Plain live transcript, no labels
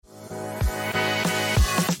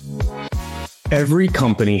Every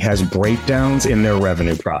company has breakdowns in their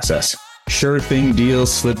revenue process. Sure thing deals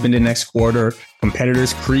slip into next quarter,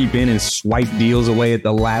 competitors creep in and swipe deals away at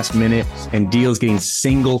the last minute, and deals getting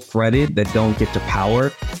single threaded that don't get to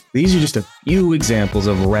power. These are just a few examples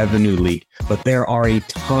of revenue leak, but there are a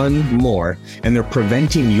ton more, and they're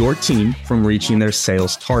preventing your team from reaching their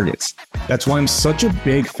sales targets. That's why I'm such a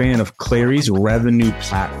big fan of Clari's revenue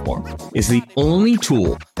platform. It's the only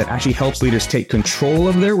tool that actually helps leaders take control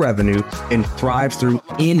of their revenue and thrive through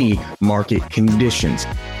any market conditions,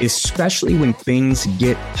 especially when things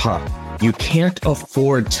get tough. You can't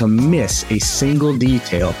afford to miss a single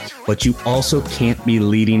detail, but you also can't be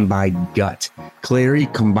leading by gut. Clari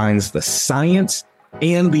combines the science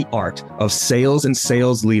and the art of sales and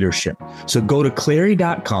sales leadership. So go to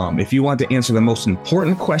Clari.com if you want to answer the most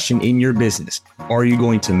important question in your business. Are you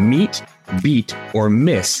going to meet, beat, or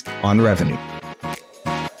miss on revenue?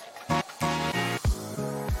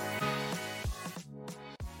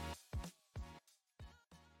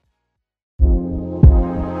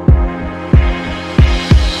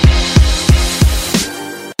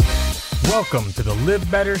 Welcome to the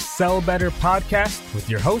Live Better, Sell Better podcast with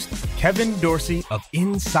your host, Kevin Dorsey of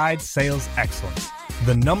Inside Sales Excellence,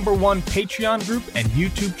 the #1 Patreon group and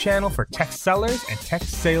YouTube channel for tech sellers and tech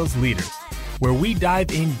sales leaders, where we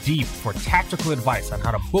dive in deep for tactical advice on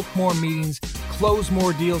how to book more meetings, close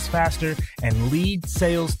more deals faster, and lead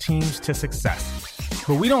sales teams to success.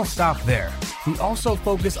 But we don't stop there. We also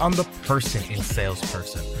focus on the person in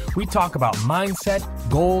salesperson. We talk about mindset,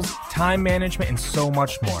 goals, time management, and so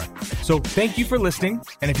much more. So thank you for listening.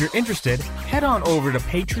 And if you're interested, head on over to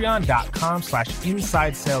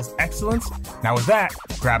patreon.com/inside sales excellence. Now with that,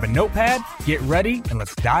 grab a notepad, get ready, and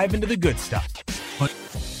let's dive into the good stuff.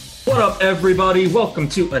 What up, everybody? Welcome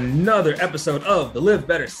to another episode of the Live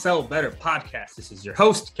Better, Sell Better podcast. This is your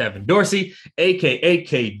host, Kevin Dorsey, aka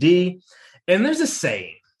KD. And there's a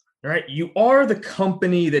saying, right? You are the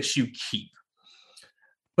company that you keep.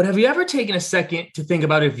 But have you ever taken a second to think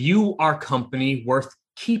about if you are company worth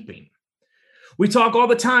keeping? We talk all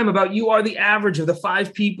the time about you are the average of the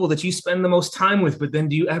 5 people that you spend the most time with, but then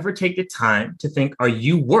do you ever take the time to think, are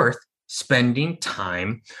you worth spending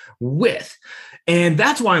time with? And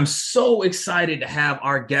that's why I'm so excited to have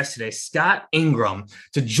our guest today, Scott Ingram,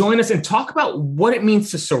 to join us and talk about what it means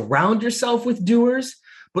to surround yourself with doers,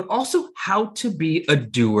 but also how to be a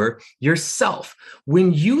doer yourself.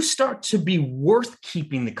 When you start to be worth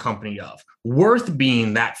keeping the company of, worth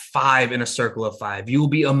being that 5 in a circle of 5, you will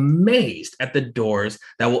be amazed at the doors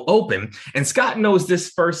that will open. And Scott knows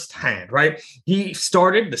this firsthand, right? He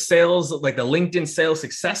started the sales, like the LinkedIn sales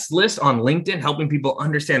success list on LinkedIn, helping people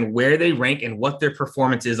understand where they rank and what their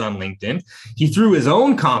performance is on LinkedIn. He threw his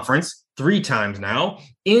own conference 3 times now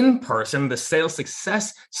in person, the Sales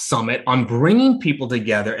Success Summit, on bringing people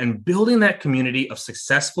together and building that community of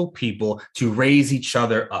successful people to raise each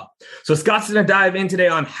other up. So Scott's going to dive in today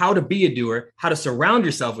on how to be a doer, how to surround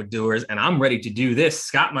yourself with doers, and I'm ready to do this.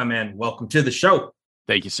 Scott, my man, welcome to the show.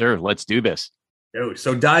 Thank you, sir. Let's do this. Dude,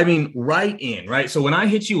 so diving right in, right? So when I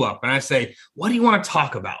hit you up and I say, what do you want to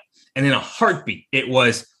talk about? And in a heartbeat, it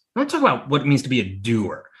was, I want to talk about what it means to be a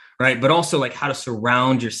doer, right? But also like how to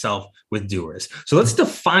surround yourself with doers. So let's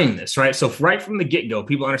define this, right? So right from the get-go,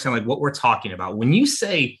 people understand like what we're talking about. When you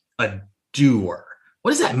say a doer,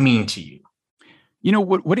 what does that mean to you? You know,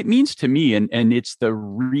 what it means to me, and it's the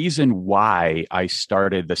reason why I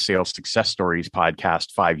started the Sales Success Stories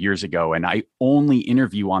podcast 5 years ago. And I only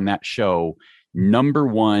interview on that show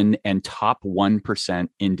 #1 and top 1%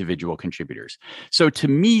 individual contributors. So to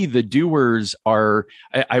me, the doers are,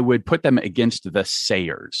 I would put them against the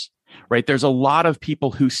sayers, right? There's a lot of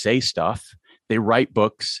people who say stuff, they write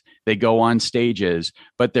books, they go on stages,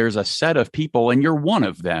 but there's a set of people, and you're one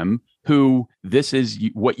of them, who this is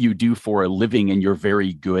what you do for a living and you're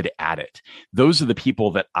very good at it. Those are the people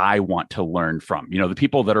that I want to learn from. You know, the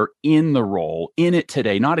people that are in the role, in it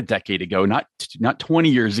today, not a decade ago, not 20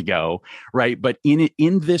 years ago, right? But in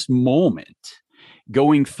this moment,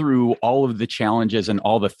 going through all of the challenges and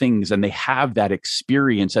all the things, and they have that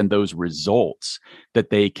experience and those results that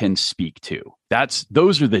they can speak to.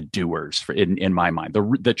 Those are the doers in my mind,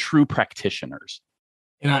 the true practitioners.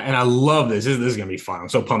 And I love this. This is going to be fun. I'm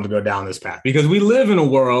so pumped to go down this path because we live in a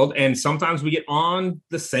world and sometimes we get on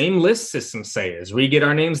the same list as some sayers. We get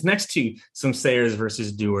our names next to some sayers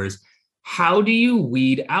versus doers. How do you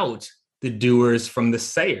weed out the doers from the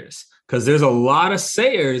sayers? Because there's a lot of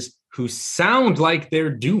sayers who sound like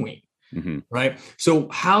they're doing, right? So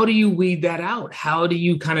how do you weed that out? How do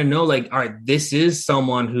you kind of know like, all right, this is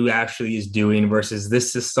someone who actually is doing versus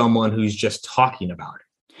this is someone who's just talking about it?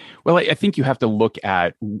 Well, I think you have to look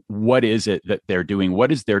at what is it that they're doing?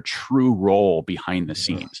 What is their true role behind the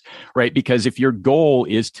scenes, right? Because if your goal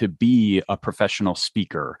is to be a professional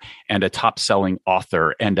speaker and a top selling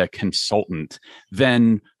author and a consultant,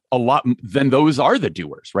 then those are the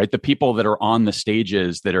doers, right? The people that are on the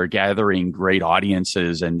stages that are gathering great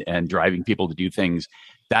audiences and driving people to do things.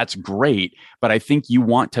 That's great. But I think you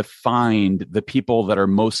want to find the people that are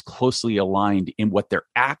most closely aligned in what their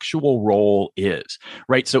actual role is,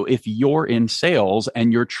 right? So if you're in sales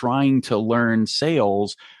and you're trying to learn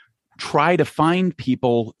sales, try to find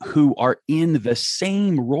people who are in the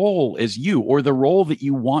same role as you or the role that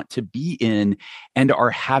you want to be in and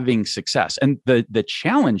are having success. And the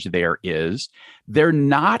challenge there is they're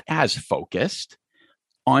not as focused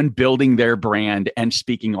on building their brand and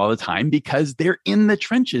speaking all the time because they're in the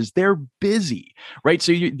trenches. They're busy, right?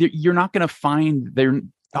 So you're not going to find they're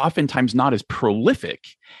oftentimes not as prolific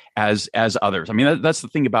as others. I mean, that's the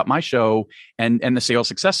thing about my show and the Sales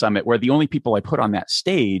Success Summit, where the only people I put on that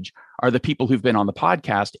stage are the people who've been on the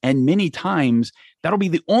podcast. And many times that'll be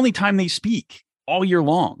the only time they speak all year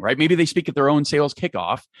long, right? Maybe they speak at their own sales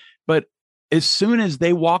kickoff, but as soon as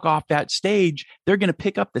they walk off that stage, they're going to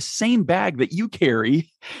pick up the same bag that you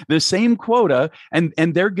carry, the same quota, and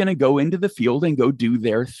they're going to go into the field and go do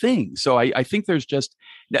their thing. So I think there's just,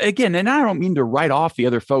 again, and I don't mean to write off the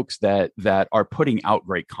other folks that are putting out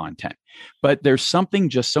great content, but there's something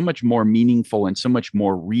just so much more meaningful and so much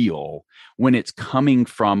more real when it's coming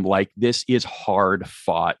from like, this is hard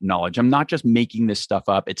fought knowledge. I'm not just making this stuff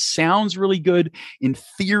up. It sounds really good. In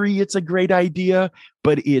theory, it's a great idea,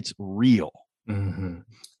 but it's real. Mm-hmm.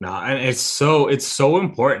 No, and it's so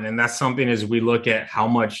important. And that's something as we look at how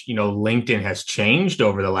much, LinkedIn has changed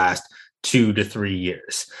over the last 2 to 3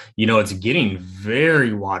 years. It's getting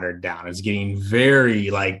very watered down. It's getting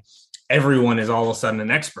very like everyone is all of a sudden an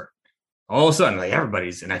expert. All of a sudden, like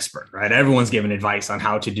everybody's an expert, right? Everyone's giving advice on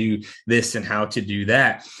how to do this and how to do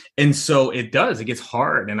that. And so it gets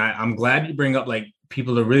hard. And I'm glad you bring up like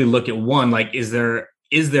people to really look at one, like, is there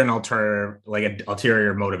an alternative, like an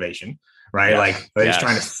ulterior motivation? Right? Yes. Like they're just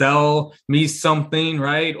trying to sell me something,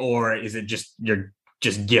 right? Or is it just you're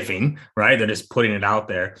just gifting, right? They're just putting it out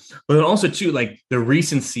there. But then also too, like the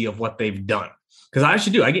recency of what they've done. Because I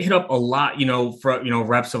actually do. I get hit up a lot, for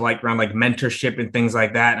reps of like around like mentorship and things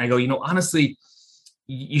like that. And I go, honestly,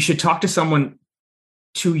 you should talk to someone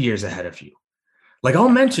 2 years ahead of you. Like I'll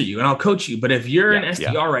mentor you and I'll coach you. But if you're an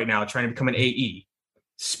SDR right now trying to become an AE,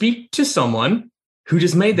 speak to someone who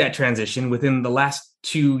just made that transition within the last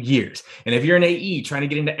 2 years. And if you're an AE trying to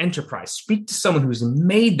get into enterprise, speak to someone who's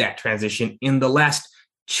made that transition in the last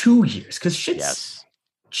 2 years because shit's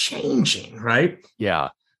changing, right? Yeah.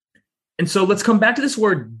 And so let's come back to this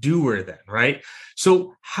word doer then, right?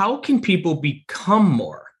 So how can people become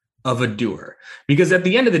more of a doer? Because at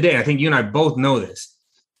the end of the day, I think you and I both know this,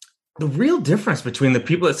 the real difference between the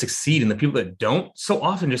people that succeed and the people that don't so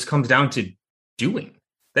often just comes down to doing.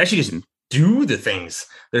 They actually just do the things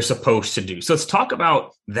they're supposed to do. So let's talk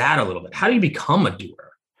about that a little bit. How do you become a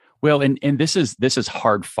doer? Well, and this is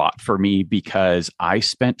hard fought for me because I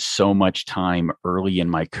spent so much time early in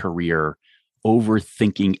my career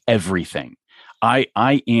overthinking everything. I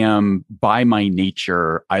am by my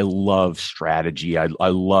nature, I love strategy. I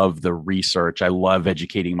love the research. I love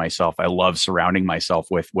educating myself. I love surrounding myself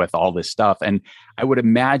with all this stuff. And I would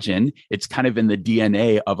imagine it's kind of in the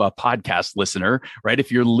DNA of a podcast listener, right?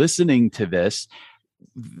 If you're listening to this,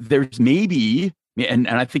 there's maybe, and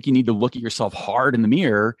I think you need to look at yourself hard in the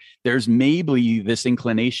mirror. There's maybe this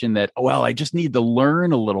inclination that, well, I just need to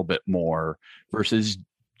learn a little bit more versus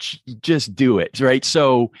just do it, right?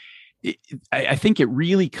 So I think it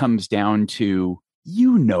really comes down to,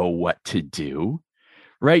 what to do,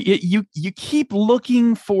 right? You keep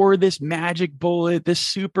looking for this magic bullet, this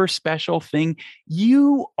super special thing.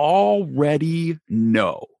 You already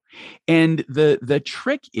know. And the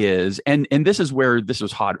trick is, and this is where this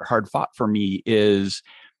was hard fought for me, is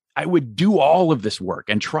I would do all of this work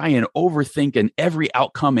and try and overthink and every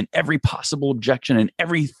outcome and every possible objection and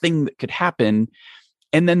everything that could happen.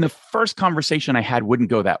 And then the first conversation I had wouldn't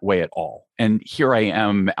go that way at all. And here I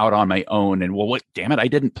am out on my own. And damn it, I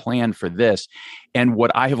didn't plan for this. And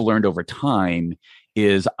what I have learned over time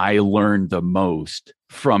is I learned the most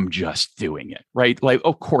from just doing it, right? Like,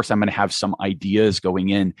 of course, I'm going to have some ideas going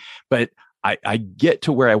in, but I get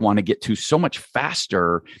to where I want to get to so much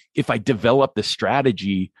faster if I develop the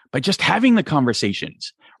strategy by just having the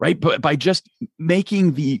conversations, right? But by just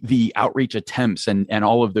making the outreach attempts and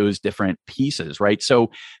all of those different pieces, right? So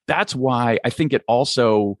that's why I think it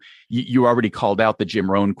also, you already called out the Jim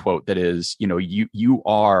Rohn quote that is, you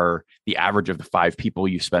are the average of the 5 people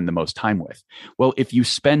you spend the most time with. Well, if you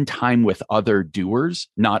spend time with other doers,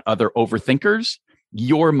 not other overthinkers,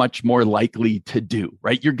 you're much more likely to do,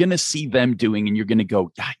 right? You're going to see them doing and you're going to go,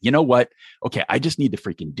 you know what? Okay, I just need to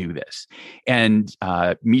freaking do this. And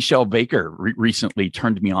Michelle Baker recently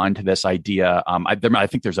turned me on to this idea. I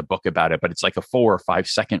think there's a book about it, but it's like a 4 or 5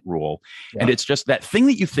 second rule. Yeah. And it's just that thing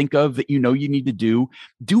that you think of that you need to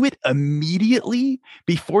do it immediately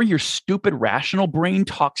before your stupid rational brain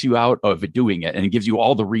talks you out of doing it. And it gives you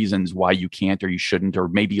all the reasons why you can't or you shouldn't, or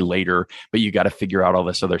maybe later, but you got to figure out all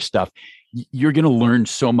this other stuff. You're going to learn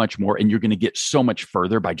so much more and you're going to get so much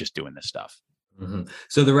further by just doing this stuff. Mm-hmm.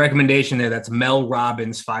 So the recommendation there, that's Mel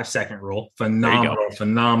Robbins' 5 second rule.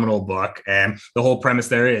 Phenomenal book. And the whole premise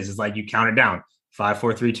there is like you count it down 5,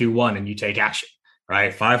 4, 3, 2, 1, and you take action,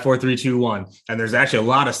 right? 5, 4, 3, 2, 1. And there's actually a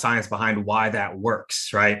lot of science behind why that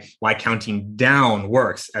works, right? Why counting down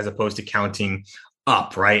works as opposed to counting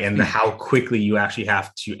up, right? And how quickly you actually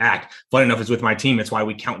have to act. Funny enough, it's with my team. It's why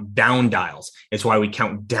we count down dials. It's why we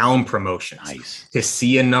count down promotions. Nice. To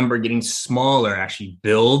see a number getting smaller actually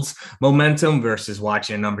builds momentum versus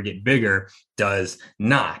watching a number get bigger does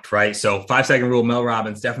not, right? So 5 second rule, Mel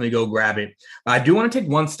Robbins, definitely go grab it. I do want to take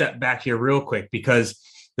one step back here real quick because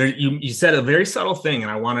you said a very subtle thing,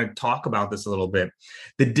 and I want to talk about this a little bit.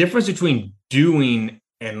 The difference between doing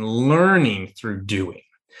and learning through doing.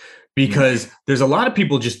 Because there's a lot of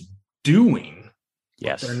people just doing,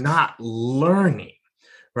 yes, they're not learning,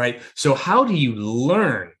 right? So how do you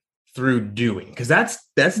learn through doing? Because that's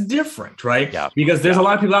different, right? Yeah. Because there's a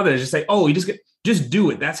lot of people out there that just say, "Oh, you just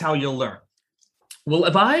do it. That's how you'll learn." Well,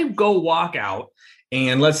 if I go walk out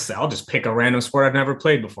and let's say I'll just pick a random sport I've never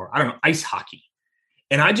played before, I don't know, ice hockey,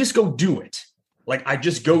 and I just go do it, like I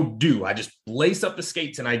just lace up the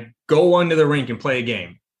skates and I go onto the rink and play a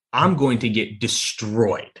game, I'm going to get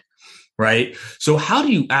destroyed. Right. So how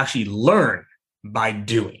do you actually learn by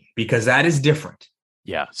doing? Because that is different.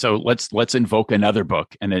 Yeah. So let's invoke another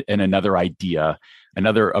book and another idea,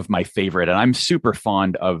 another of my favorite. And I'm super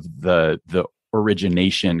fond of the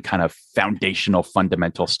origination kind of foundational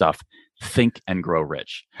fundamental stuff. Think and Grow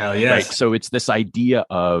Rich. Hell yes. Right? So it's this idea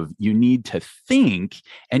of you need to think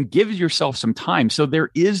and give yourself some time. So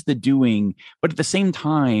there is the doing, but at the same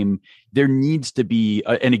time, there needs to be,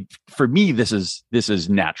 for me, this is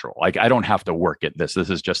natural. Like I don't have to work at this.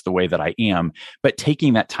 This is just the way that I am. But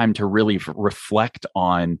taking that time to really reflect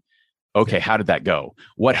on, okay, how did that go?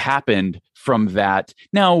 What happened from that?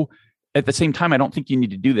 Now, at the same time, I don't think you need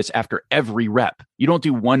to do this after every rep. You don't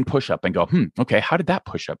do one push-up and go, okay, how did that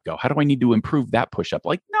push-up go? How do I need to improve that push-up?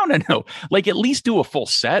 Like, no. Like at least do a full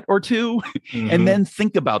set or two and then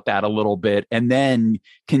think about that a little bit and then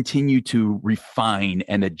continue to refine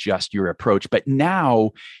and adjust your approach. But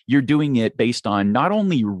now you're doing it based on not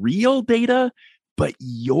only real data, but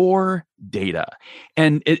your data.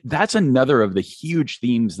 And that's another of the huge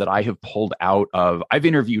themes that I have pulled out of. I've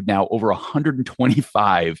interviewed now over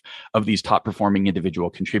 125 of these top performing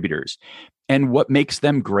individual contributors. And what makes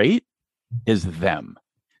them great is them.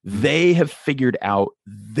 They have figured out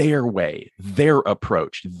their way, their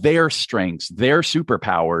approach, their strengths, their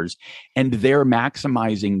superpowers, and they're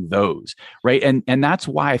maximizing those, right? And that's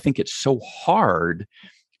why I think it's so hard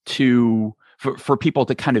for people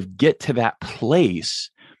to kind of get to that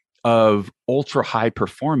place of ultra high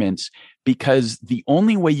performance, because the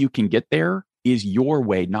only way you can get there is your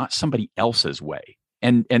way, not somebody else's way.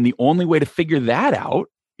 And the only way to figure that out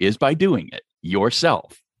is by doing it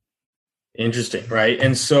yourself. Interesting, right?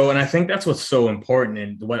 And I think that's what's so important.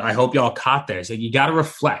 And what I hope y'all caught there is like, you got to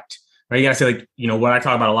reflect, right? You got to say like, what I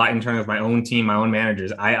talk about a lot in terms of my own team, my own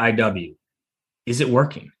managers, IIW, is it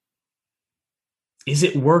working? Is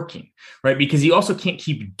it working, right? Because you also can't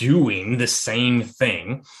keep doing the same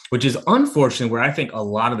thing, which is unfortunately where I think a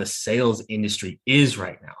lot of the sales industry is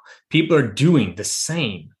right now. People are doing the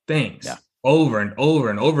same things over and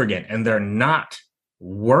over and over again, and they're not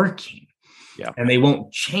working. Yeah. And they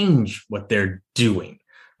won't change what they're doing,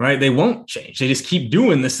 right? They won't change. They just keep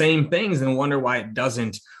doing the same things and wonder why it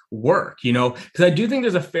doesn't work, because I do think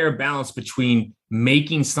there's a fair balance between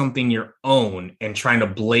making something your own and trying to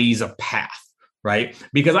blaze a path. Right?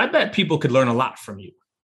 Because I bet people could learn a lot from you.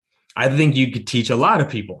 I think you could teach a lot of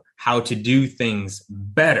people how to do things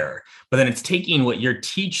better, but then it's taking what you're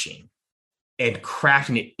teaching and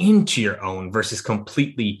crafting it into your own versus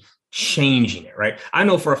completely changing it, right? I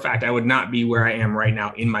know for a fact I would not be where I am right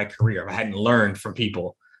now in my career if I hadn't learned from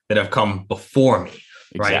people that have come before me,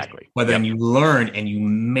 Exactly. Right? But then you learn and you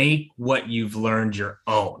make what you've learned your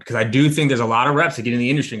own. Because I do think there's a lot of reps that get in the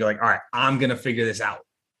industry and go like, all right, I'm going to figure this out.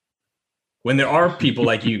 When there are people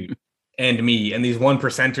like you and me and these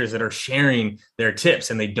 1%ers that are sharing their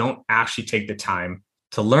tips and they don't actually take the time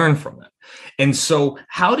to learn from them. And so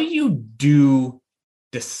how do you do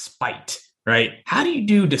despite, right? How do you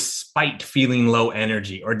do despite feeling low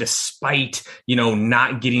energy or despite,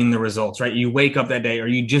 not getting the results, right? You wake up that day or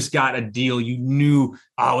you just got a deal you knew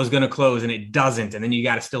I was going to close and it doesn't. And then you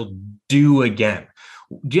got to still do again.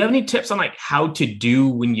 Do you have any tips on like how to do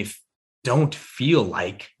when you don't feel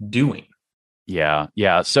like doing?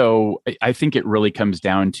 Yeah. So I think it really comes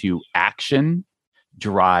down to action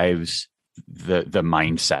drives the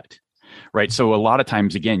mindset, right? So a lot of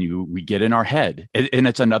times, again, we get in our head and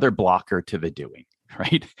it's another blocker to the doing,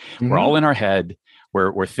 right? Mm-hmm. We're all in our head.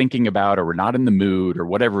 We're thinking about, or we're not in the mood or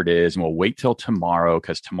whatever it is. And we'll wait till tomorrow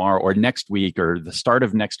because tomorrow or next week or the start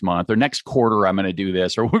of next month or next quarter, I'm going to do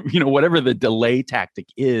this or, whatever the delay tactic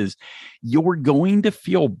is, you're going to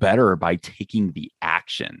feel better by taking the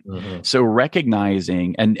action. Mm-hmm. So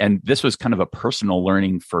recognizing, and this was kind of a personal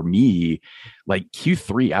learning for me, like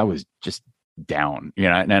Q3, I was just down,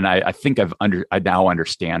 and I think I now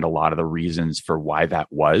understand a lot of the reasons for why that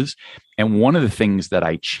was. And one of the things that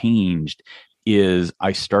I changed is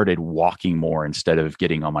I started walking more instead of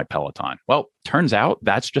getting on my Peloton. Well, turns out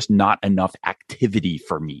that's just not enough activity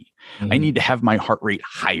for me. Mm-hmm. I need to have my heart rate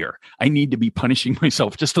higher. I need to be punishing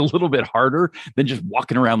myself just a little bit harder than just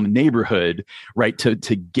walking around the neighborhood, right? To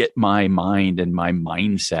get my mind and my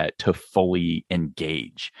mindset to fully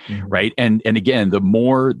engage, mm-hmm. right? And again, the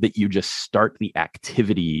more that you just start the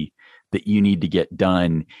activity that you need to get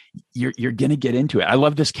done, you're going to get into it. I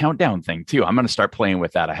love this countdown thing too. I'm going to start playing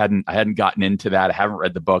with that. I hadn't gotten into that. I haven't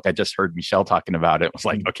read the book. I just heard Michelle talking about it. It was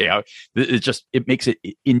like, okay, it makes it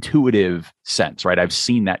intuitive sense, right? I've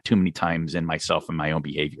seen that too many times in myself and my own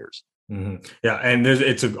behaviors. Mm-hmm. Yeah. And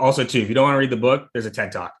it's also too, if you don't want to read the book, there's a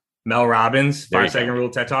TED Talk. Mel Robbins, 5-second rule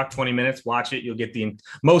TED Talk, 20 minutes, watch it. You'll get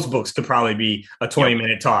most books could probably be a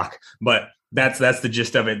 20-minute talk, but that's the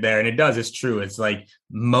gist of it there. And it's true. It's like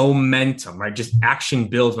momentum, right? Just action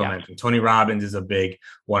builds momentum. Yeah. Tony Robbins is a big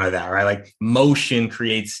one of that, right? Like motion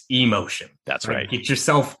creates emotion. That's right. Get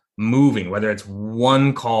yourself moving, whether it's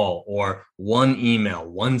one call or one email,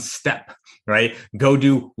 one step, right? Go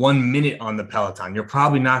do 1 minute on the Peloton. You're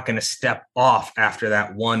probably not going to step off after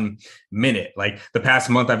that 1 minute. Like the past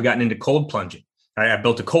month, I've gotten into cold plunging. Right? I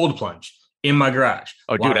built a cold plunge in my garage.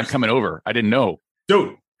 Oh, dude, I'm coming over. I didn't know.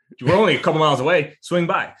 Dude, we're only a couple miles away. Swing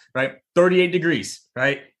by, right? 38 degrees,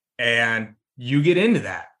 right? And you get into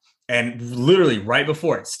that. And literally right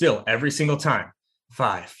before it, still every single time,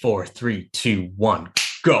 5, 4, 3, 2, 1,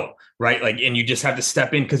 go, right? Like, and you just have to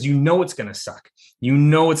step in because it's going to suck.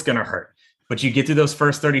 It's going to hurt. But you get through those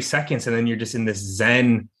first 30 seconds and then you're just in this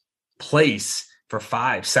Zen place for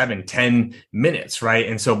 5, 7, 10 minutes, right?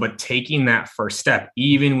 And so, but taking that first step,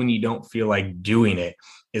 even when you don't feel like doing it,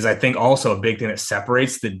 is I think also a big thing that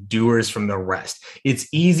separates the doers from the rest. It's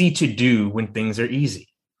easy to do when things are easy.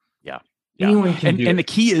 Yeah. Anyone can do it. And the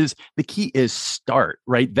key is start,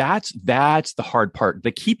 right? That's the hard part.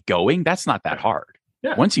 The keep going, that's not that hard.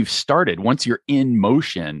 Yeah. Once you've started, once you're in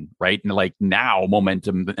motion, right? And like now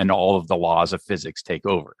momentum and all of the laws of physics take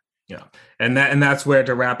over. Yeah. And that's where,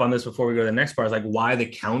 to wrap on this before we go to the next part, is like why the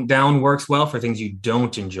countdown works well for things you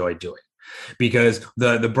don't enjoy doing. Because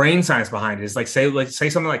the brain science behind it is say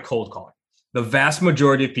something like cold calling. The vast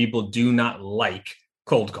majority of people do not like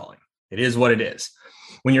cold calling. It is what it is.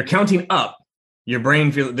 When you're counting up, your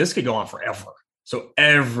brain feels this could go on forever. So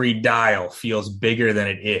every dial feels bigger than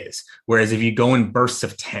it is. Whereas if you go in bursts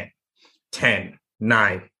of 10,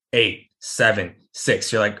 9, 8, 7,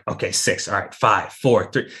 6, you're like, okay, 6. All right, 5,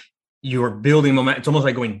 4, 3. You're building momentum. It's almost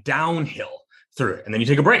like going downhill through it. And then you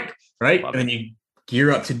take a break, right? And then you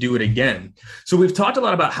gear up to do it again. So we've talked a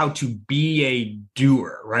lot about how to be a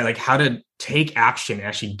doer, right? Like how to take action,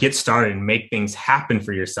 actually get started and make things happen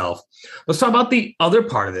for yourself. Let's talk about the other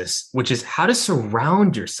part of this, which is how to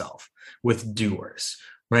surround yourself with doers,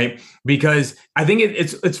 right? Because I think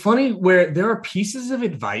it's funny where there are pieces of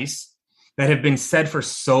advice that have been said for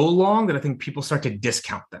so long that I think people start to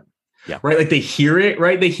discount them. Yeah. Right. Like they hear it,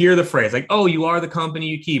 right? They hear the phrase like, oh, you are the company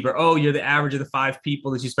you keep, or, oh, you're the average of the 5 people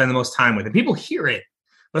that you spend the most time with. And people hear it,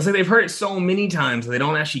 but it's like they've heard it so many times that they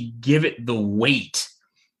don't actually give it the weight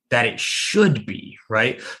that it should be.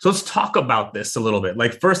 Right. So let's talk about this a little bit.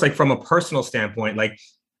 Like first, like from a personal standpoint, like,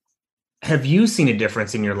 have you seen a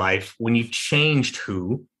difference in your life when you've changed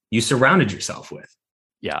who you surrounded yourself with?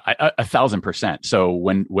 Yeah, 1,000%. So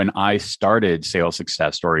when I started Sales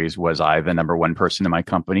Success Stories, was I the number one person in my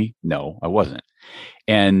company? No, I wasn't.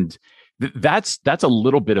 And that's a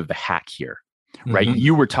little bit of the hack here, right? Mm-hmm.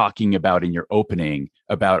 You were talking about in your opening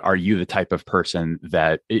about, are you the type of person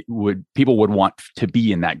that people would want to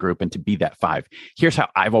be in that group and to be that 5? Here's how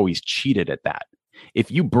I've always cheated at that.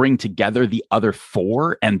 If you bring together the other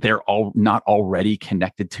 4 and they're all not already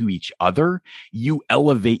connected to each other, you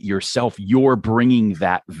elevate yourself. You're bringing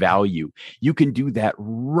that value. You can do that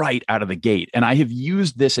right out of the gate. And I have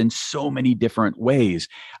used this in so many different ways.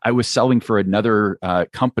 I was selling for another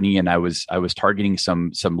company, and I was targeting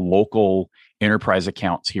some local enterprise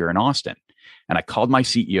accounts here in Austin. And I called my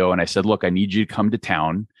CEO and I said, look, I need you to come to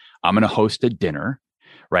town. I'm going to host a dinner.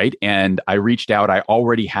 Right. And I reached out. I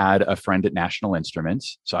already had a friend at National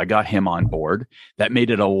Instruments, so I got him on board. That made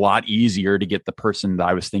it a lot easier to get the person that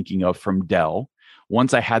I was thinking of from Dell.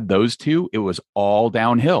 Once I had those two, it was all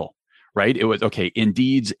downhill. Right. It was okay.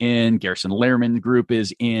 Indeed's in, Garrison Lehrman Group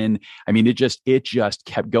is in. I mean, it just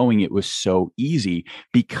kept going. It was so easy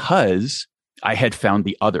because I had found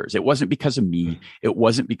the others. It wasn't because of me. It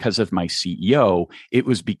wasn't because of my CEO. It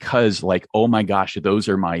was because, like, oh my gosh, those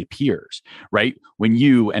are my peers, right? When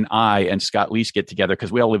you and I and Scott Leese get together,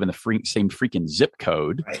 because we all live in the same freaking zip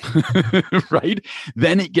code, right?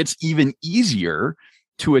 Then it gets even easier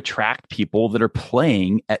to attract people that are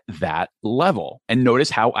playing at that level. And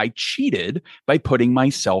notice how I cheated by putting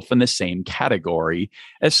myself in the same category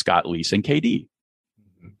as Scott Leese and KD.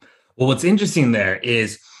 Well, what's interesting there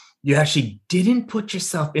is you actually didn't put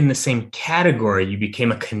yourself in the same category. You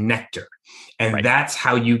became a connector. And that's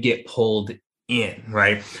how you get pulled in,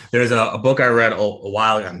 right? There's a book I read a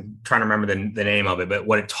while ago. I'm trying to remember the name of it, but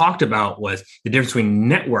what it talked about was the difference between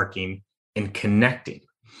networking and connecting.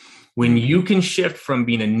 When you can shift from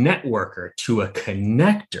being a networker to a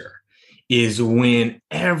connector is when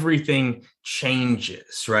everything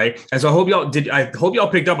changes, right? And so I hope y'all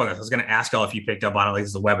picked up on this. I was going to ask y'all if you picked up on it. Like,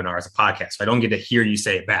 this is a webinar, as a podcast, so I don't get to hear you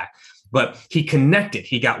say it back. But he connected.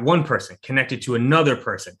 He got one person connected to another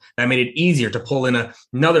person. That made it easier to pull in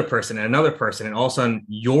another person and another person. And all of a sudden,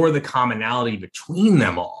 you're the commonality between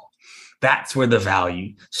them all. That's where the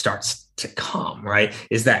value starts to come, right?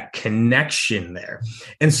 Is that connection there.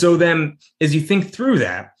 And so then, as you think through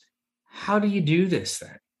that, how do you do this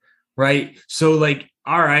then? Right. So, like,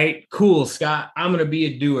 all right, cool, Scott, I'm going to be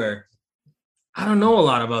a doer. I don't know a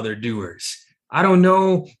lot of other doers. I don't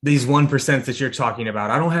know these 1% that you're talking about.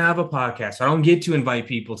 I don't have a podcast. I don't get to invite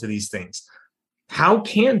people to these things. How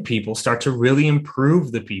can people start to really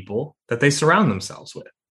improve the people that they surround themselves with?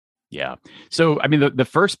 Yeah. So, I mean, the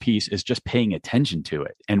first piece is just paying attention to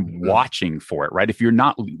it and watching for it, right? If you're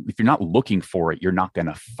not looking for it, you're not going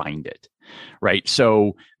to find it, right?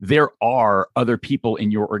 So there are other people in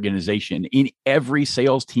your organization. In every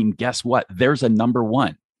sales team, guess what? There's a number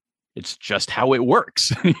one. It's just how it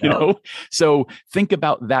works, you know? So think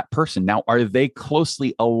about that person. Now, are they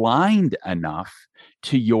closely aligned enough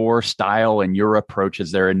to your style and your approach?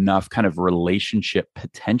 Is there enough kind of relationship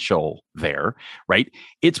potential there, right?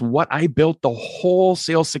 It's what I built the whole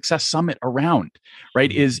Sales Success Summit around,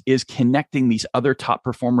 right? Is connecting these other top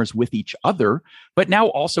performers with each other, but now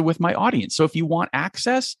also with my audience. So if you want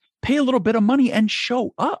access, pay a little bit of money and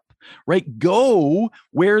show up, right? Go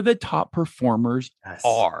where the top performers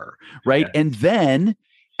are, right? Yes. And then,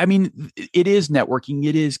 I mean, it is networking,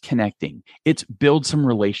 it is connecting, it's build some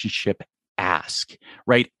relationship. Ask,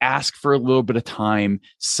 right? Ask for a little bit of time,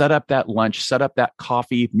 set up that lunch, set up that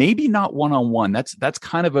coffee, maybe not one-on-one. That's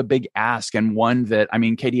kind of a big ask. And one that, I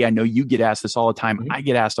mean, Katie, I know you get asked this all the time. I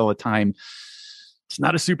get asked all the time. It's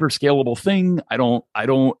not a super scalable thing.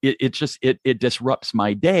 It disrupts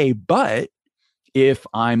my day. But if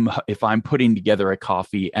I'm putting together a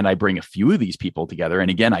coffee and I bring a few of these people together, and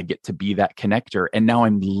again, I get to be that connector, and now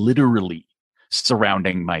I'm literally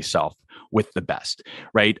surrounding myself with the best,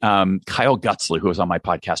 right? Kyle Gutzler, who was on my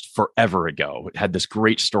podcast forever ago, had this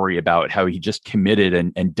great story about how he just committed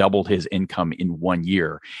and doubled his income in 1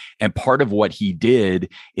 year. And part of what he did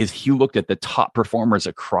is he looked at the top performers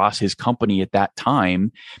across his company at that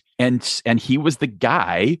time. And he was the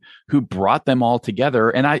guy who brought them all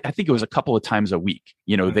together. And I think it was a couple of times a week,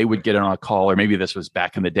 you know, they would get on a call, or maybe this was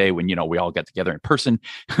back in the day when, you know, we all got together in person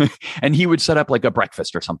and he would set up like a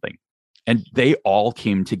breakfast or something, and they all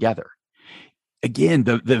came together. Again,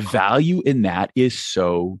 the value in that is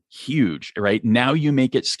so huge, right? Now you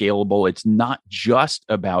make it scalable. It's not just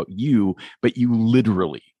about you, but you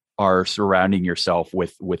literally are surrounding yourself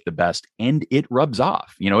with the best, and it rubs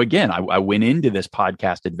off. You know, again, I went into this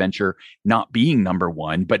podcast adventure not being number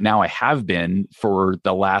one, but now I have been for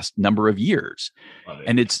the last number of years,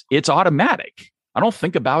 and it's automatic. I don't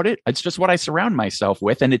think about it. It's just what I surround myself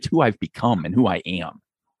with, and it's who I've become and who I am.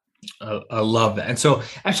 I love that. And so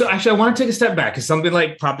actually, I want to take a step back because something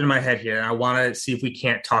like popped in my head here, and I want to see if we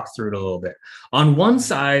can't talk through it a little bit. On one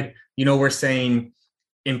side, we're saying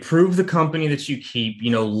improve the company that you keep,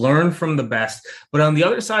 learn from the best. But on the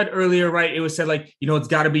other side earlier, right, it was said like, it's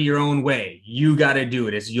got to be your own way. You got to do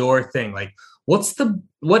it. It's your thing. Like,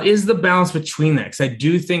 what is the balance between that? Because I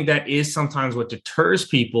do think that is sometimes what deters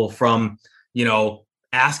people from,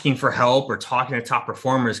 asking for help or talking to top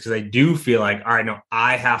performers, because I do feel like, all right, no,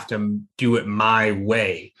 I have to do it my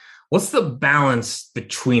way. What's the balance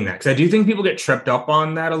between that? Because I do think people get tripped up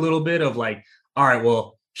on that a little bit of like, all right,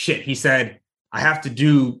 well, shit, he said, I have to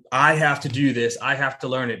do this. I have to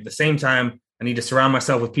learn it. At the same time, I need to surround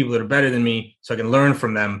myself with people that are better than me so I can learn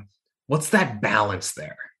from them. What's that balance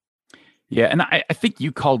there? Yeah. And I think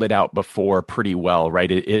you called it out before pretty well, right?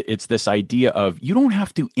 It's this idea of you don't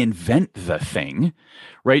have to invent the thing,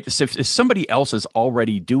 right? So if somebody else is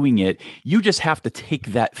already doing it, you just have to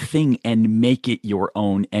take that thing and make it your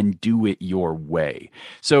own and do it your way.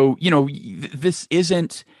 So, this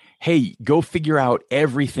isn't, hey, go figure out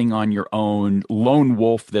everything on your own, lone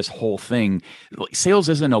wolf this whole thing. Sales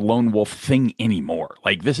isn't a lone wolf thing anymore.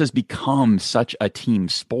 Like, this has become such a team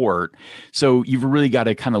sport. So you've really got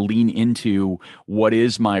to kind of lean into what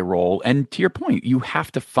is my role. And to your point, you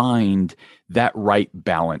have to find that right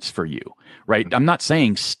balance for you, right? I'm not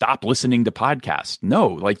saying stop listening to podcasts. No,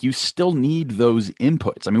 like, you still need those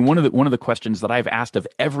inputs. I mean, one of the questions that I've asked of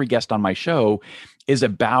every guest on my show is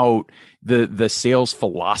about the sales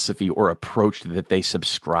philosophy or approach that they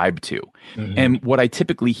subscribe to. Mm-hmm. And what I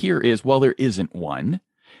typically hear is, well, there isn't one,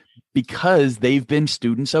 because they've been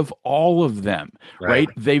students of all of them, right?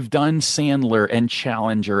 They've done Sandler and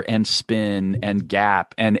Challenger and Spin and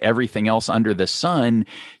Gap and everything else under the sun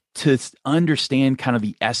to understand kind of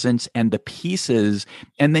the essence and the pieces.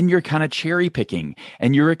 And then you're kind of cherry picking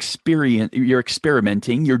and you're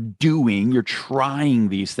experimenting, you're trying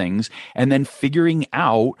these things and then figuring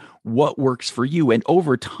out what works for you. And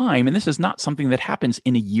over time, and this is not something that happens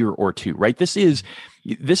in a year or two, right? This is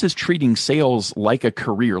treating sales like a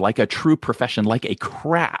career, like a true profession, like a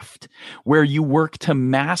craft where you work to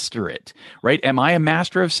master it, right? Am I a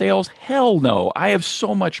master of sales? Hell no. I have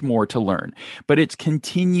so much more to learn, but it's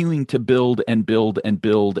continuing to build and build and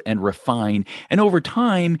build and refine. And over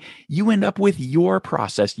time, you end up with your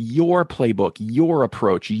process, your playbook, your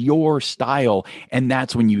approach, your style. And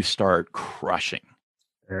that's when you start crushing.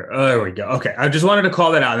 There we go. Okay. I just wanted to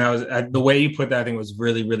call that out. And that was the way you put that, I think, was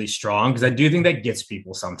really, really strong, because I do think that gets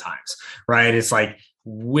people sometimes, right? It's like,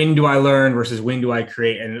 when do I learn versus when do I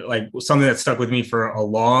create? And like, something that stuck with me for a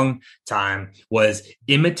long time was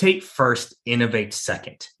imitate first, innovate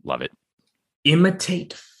second. Love it.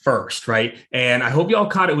 Imitate first, right? And I hope y'all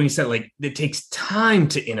caught it when you said, like, it takes time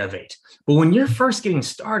to innovate. But when you're first getting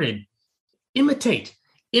started, imitate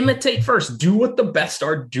first. Do what the best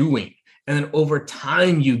are doing. And then over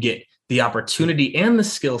time, you get the opportunity and the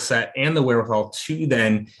skill set and the wherewithal to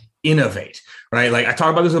then innovate, right? Like, I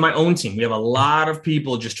talk about this with my own team. We have a lot of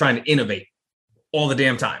people just trying to innovate all the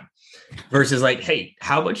damn time versus like, hey,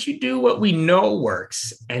 how about you do what we know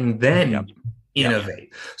works and then innovate?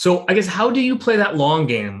 Yep. So I guess, how do you play that long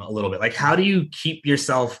game a little bit? Like, how do you keep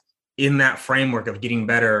yourself in that framework of getting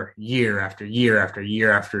better year after year after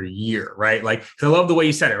year after year, right? Like, 'cause I love the way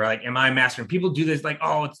you said it, right? Like, am I mastering? People do this like,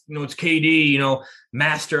 oh, it's, it's KD,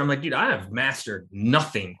 master. I'm like, dude, I have mastered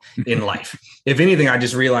nothing in life. If anything, I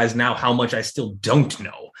just realized now how much I still don't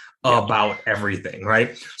know about everything,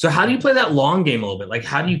 right? So how do you play that long game a little bit? Like,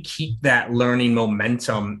 how do you keep that learning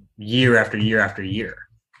momentum year after year after year?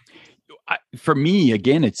 For me,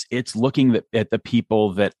 again, it's looking at the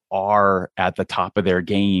people that are at the top of their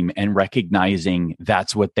game and recognizing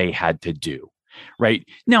that's what they had to do, right?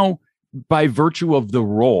 Now, by virtue of the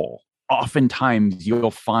role, oftentimes you'll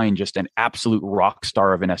find just an absolute rock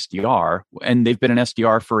star of an SDR, and they've been an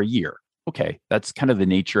SDR for a year. Okay, that's kind of the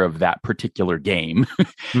nature of that particular game.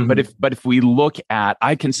 Mm-hmm. But if we look at,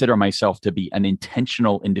 I consider myself to be an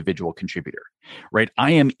intentional individual contributor, right?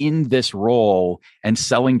 I am in this role and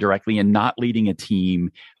selling directly and not leading a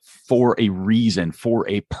team for a reason, for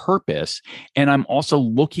a purpose. And I'm also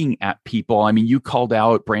looking at people. I mean, you called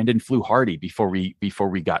out Brandon Fluharty before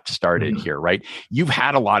we got started here, right? You've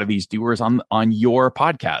had a lot of these doers on your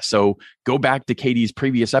podcast. So go back to Katie's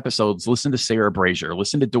previous episodes, listen to Sarah Brazier,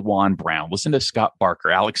 listen to DeJuan Brown, listen to Scott Barker,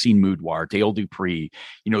 Alexine Moudwar, Dale Dupree.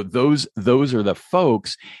 Those are the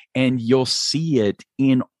folks, and you'll see it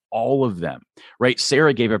in all of them, right?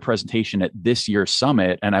 Sarah gave a presentation at this year's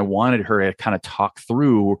summit, and I wanted her to kind of talk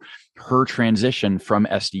through her transition from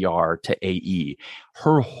SDR to AE.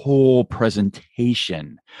 Her whole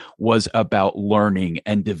presentation was about learning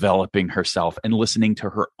and developing herself and listening to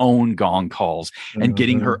her own gong calls and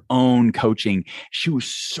getting her own coaching. She was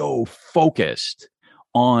so focused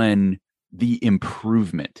on the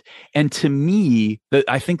improvement. And to me,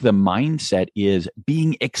 I think the mindset is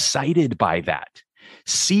being excited by that,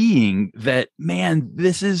 seeing that, man,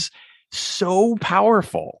 this is so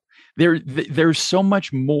powerful. There's so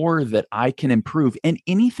much more that I can improve, and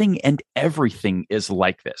anything and everything is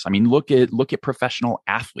like this. I mean, look at professional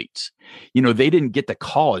athletes. They didn't get to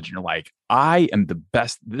college and are like, I am the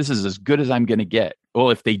best. This is as good as I'm going to get. Well,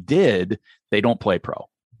 if they did, they don't play pro.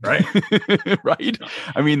 Right. Right.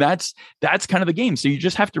 I mean, that's kind of the game. So you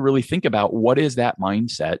just have to really think about, what is that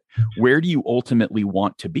mindset? Where do you ultimately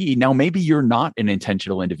want to be? Now, maybe you're not an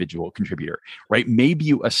intentional individual contributor, right? Maybe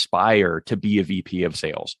you aspire to be a VP of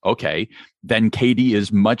sales. Okay. Then KD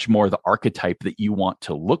is much more the archetype that you want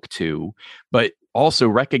to look to, but also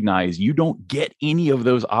recognize you don't get any of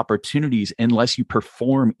those opportunities unless you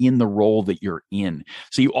perform in the role that you're in.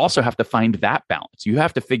 So you also have to find that balance. You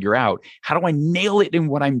have to figure out, how do I nail it in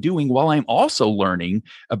what I'm doing while I'm also learning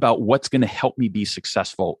about what's going to help me be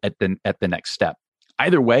successful at the next step.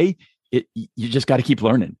 Either way, you just got to keep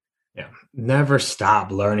learning. Yeah. Never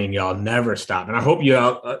stop learning, y'all. Never stop. And I hope you,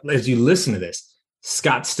 as you listen to this,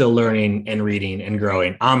 Scott's still learning and reading and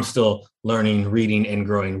growing. I'm still learning, reading, and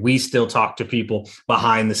growing. We still talk to people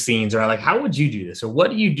behind the scenes, or like, how would you do this? Or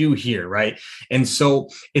what do you do here? Right. And so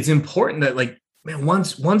it's important that, like, man,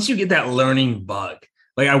 once you get that learning bug,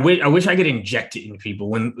 like I wish I could inject it in people.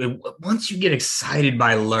 Once you get excited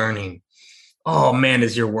by learning, oh man,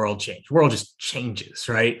 does your world change? The world just changes.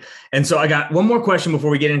 Right. And so I got one more question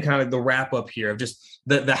before we get in kind of the wrap up here of just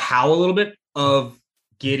the how a little bit of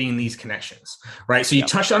getting these connections, right? So you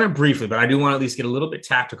touched on it briefly, but I do want to at least get a little bit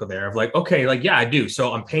tactical there of like, okay, like, yeah, I do.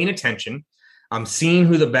 So I'm paying attention. I'm seeing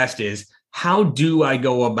who the best is. How do I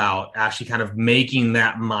go about actually kind of making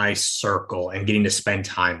that my circle and getting to spend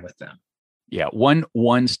time with them? Yeah,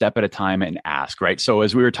 one step at a time and ask, right? So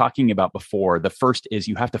as we were talking about before, the first is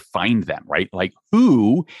you have to find them, right? Like,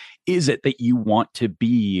 who is it that you want to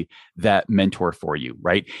be that mentor for you,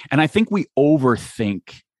 right? And I think we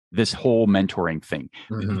overthink this whole mentoring thing.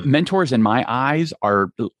 Mm-hmm. Mentors in my eyes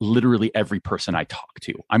are literally every person I talk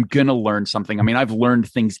to. I'm going to learn something. I mean, I've learned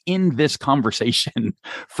things in this conversation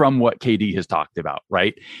from what KD has talked about,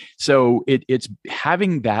 right? So it's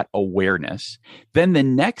having that awareness. Then the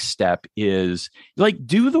next step is like,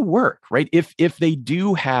 do the work, right? If they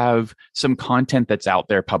do have some content that's out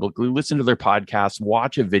there publicly, listen to their podcast,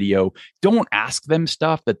 watch a video, don't ask them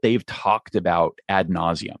stuff that they've talked about ad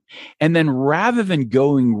nauseum. And then rather than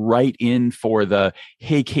going right in for the,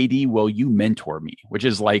 hey, KD, will you mentor me? Which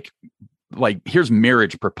is like here's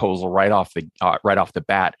marriage proposal right off the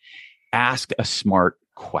bat. Ask a smart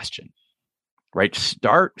question, right?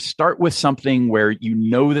 Start with something where you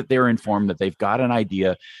know that they're informed, that they've got an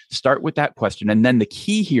idea. Start with that question. And then the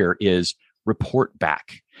key here is report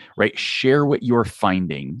back, right? Share what you're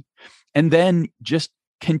finding, and then just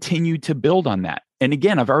continue to build on that. And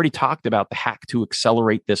again, I've already talked about the hack to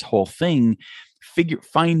accelerate this whole thing.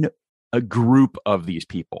 Find a group of these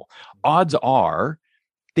people. Odds are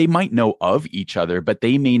they might know of each other, but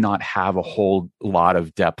they may not have a whole lot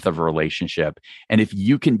of depth of a relationship. And if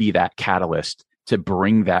you can be that catalyst to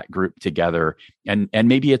bring that group together, and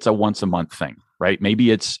maybe it's a once a month thing, right?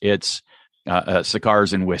 Maybe it's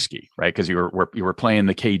cigars and whiskey, right? Because you were playing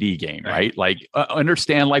the KD game, right? Like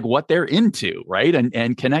understand like what they're into, right?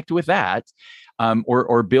 And connect with that.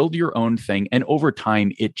 Or build your own thing. And over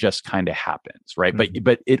time, it just kind of happens, right? Mm-hmm.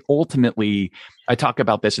 But it ultimately, I talk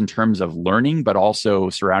about this in terms of learning, but also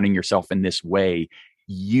surrounding yourself in this way.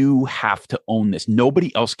 You have to own this.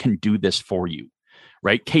 Nobody else can do this for you,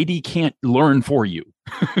 right? KD can't learn for you.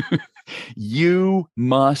 You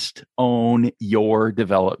must own your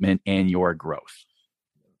development and your growth.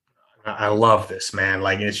 I love this, man.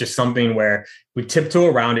 Like, it's just something where we tiptoe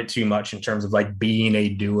around it too much in terms of like being a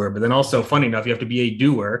doer, but then also funny enough, you have to be a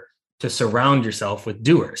doer to surround yourself with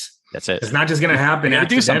doers. That's it. It's not just going to happen.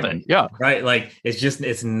 Do something. Yeah. Right. Like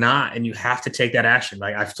it's not, and you have to take that action.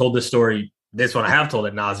 Like I've told this story, this one I have told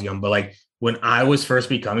ad nauseum, but like when I was first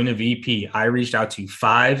becoming a VP, I reached out to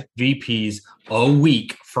 5 VPs a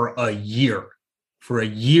week for a year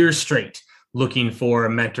straight, looking for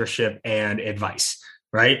mentorship and advice.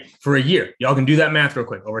 Right? For a year. Y'all can do that math real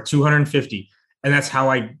quick. Over 250. And that's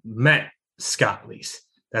how I met Scott Leese.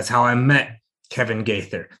 That's how I met Kevin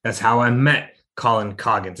Gaither. That's how I met Colin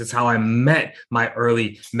Coggins. It's how I met my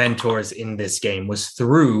early mentors in this game, was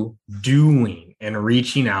through doing and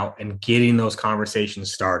reaching out and getting those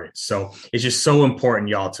conversations started. So it's just so important,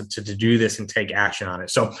 y'all, to do this and take action on it.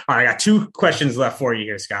 So, all right, I got 2 questions left for you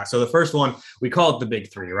here, Scott. So the first one, we call it the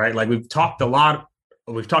big 3, right? Like we've talked about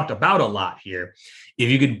a lot here. If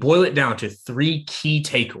you could boil it down to 3 key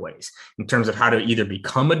takeaways in terms of how to either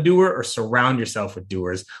become a doer or surround yourself with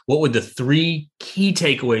doers, what would the 3 key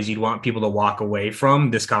takeaways you'd want people to walk away from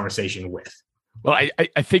this conversation with? Well,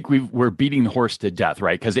 I think we're beating the horse to death,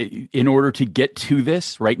 right? Because in order to get to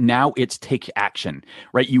this, right now, it's take action,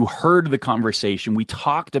 right? You heard the conversation. We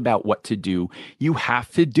talked about what to do. You have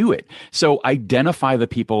to do it. So identify the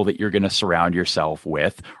people that you're going to surround yourself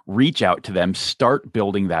with, reach out to them, start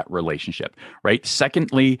building that relationship, right?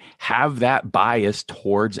 Secondly, have that bias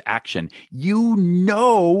towards action. You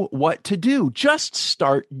know what to do. Just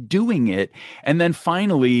start doing it. And then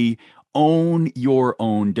finally, own your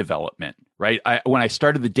own development. Right. When I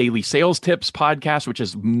started the Daily Sales Tips podcast, which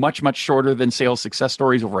is much, much shorter than Sales Success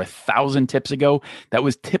Stories, over 1,000 tips ago, that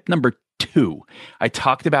was tip number 2. I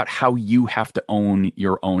talked about how you have to own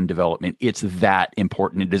your own development. It's that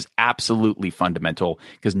important. It is absolutely fundamental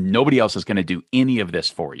because nobody else is going to do any of this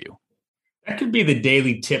for you. That could be the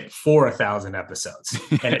daily tip for 1,000 episodes,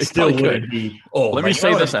 and it still wouldn't be. Oh, let me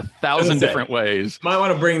say this 1,000 different ways. Might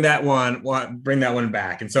want to bring that one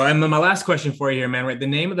back. And so, and my last question for you here, man. Right, the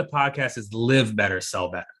name of the podcast is "Live Better, Sell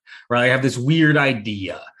Better." Right, I have this weird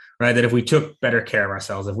idea, right, that if we took better care of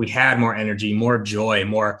ourselves, if we had more energy, more joy,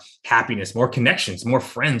 more happiness, more connections, more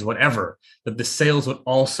friends, whatever, that the sales would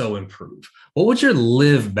also improve. What would your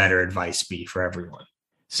live better advice be for everyone?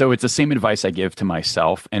 So it's the same advice I give to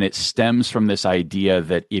myself, and it stems from this idea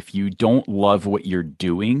that if you don't love what you're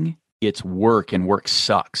doing, it's work, and work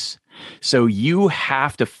sucks. So you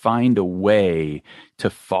have to find a way to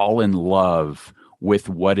fall in love with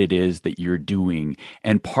what it is that you're doing.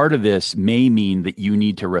 And part of this may mean that you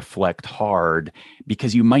need to reflect hard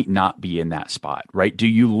because you might not be in that spot, right? Do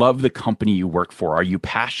you love the company you work for? Are you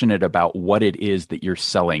passionate about what it is that you're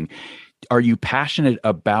selling? Are you passionate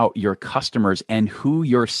about your customers and who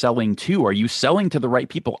you're selling to? Are you selling to the right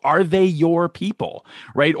people? Are they your people,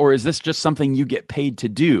 right? Or is this just something you get paid to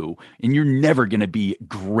do and you're never going to be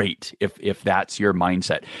great if that's your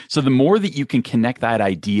mindset? So the more that you can connect that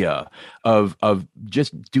idea of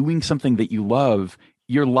just doing something that you love,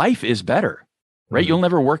 your life is better, right? Mm-hmm. You'll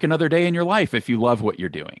never work another day in your life if you love what you're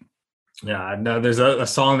doing. Yeah, no, there's a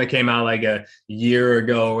song that came out like a year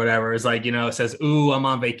ago or whatever. It's like, it says, "Ooh, I'm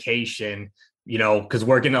on vacation," because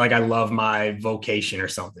working, like I love my vocation or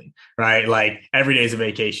something, right? Like every day is a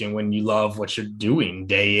vacation when you love what you're doing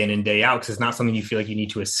day in and day out, because it's not something you feel like you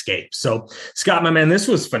need to escape. So Scott, my man, this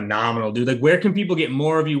was phenomenal, dude. Like, where can people get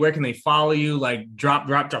more of you? Where can they follow you? Like drop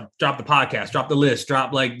the podcast, drop the list,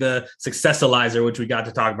 drop like the Successalyzer, which we got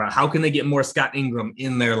to talk about. How can they get more Scott Ingram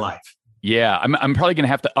in their life? Yeah, I'm probably going to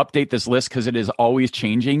have to update this list because it is always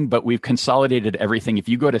changing, but we've consolidated everything. If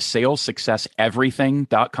you go to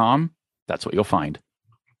salessuccesseverything.com, that's what you'll find.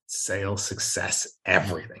 Sales success,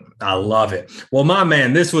 everything. I love it. Well, my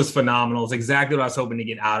man, this was phenomenal. It's exactly what I was hoping to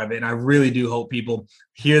get out of it. And I really do hope people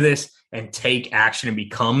hear this and take action and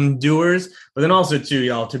become doers. But then also too,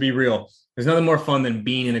 y'all, to be real, there's nothing more fun than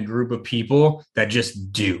being in a group of people that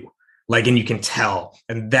just do. Like, and you can tell,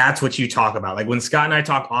 and that's what you talk about. Like when Scott and I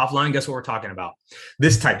talk offline, guess what we're talking about?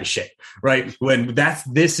 This type of shit, right?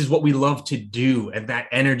 This is what we love to do. And that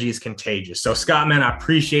energy is contagious. So Scott, man, I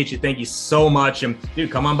appreciate you. Thank you so much. And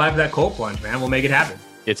dude, come on by for that cold plunge, man. We'll make it happen.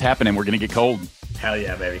 It's happening. We're going to get cold. Hell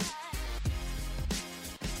yeah, baby.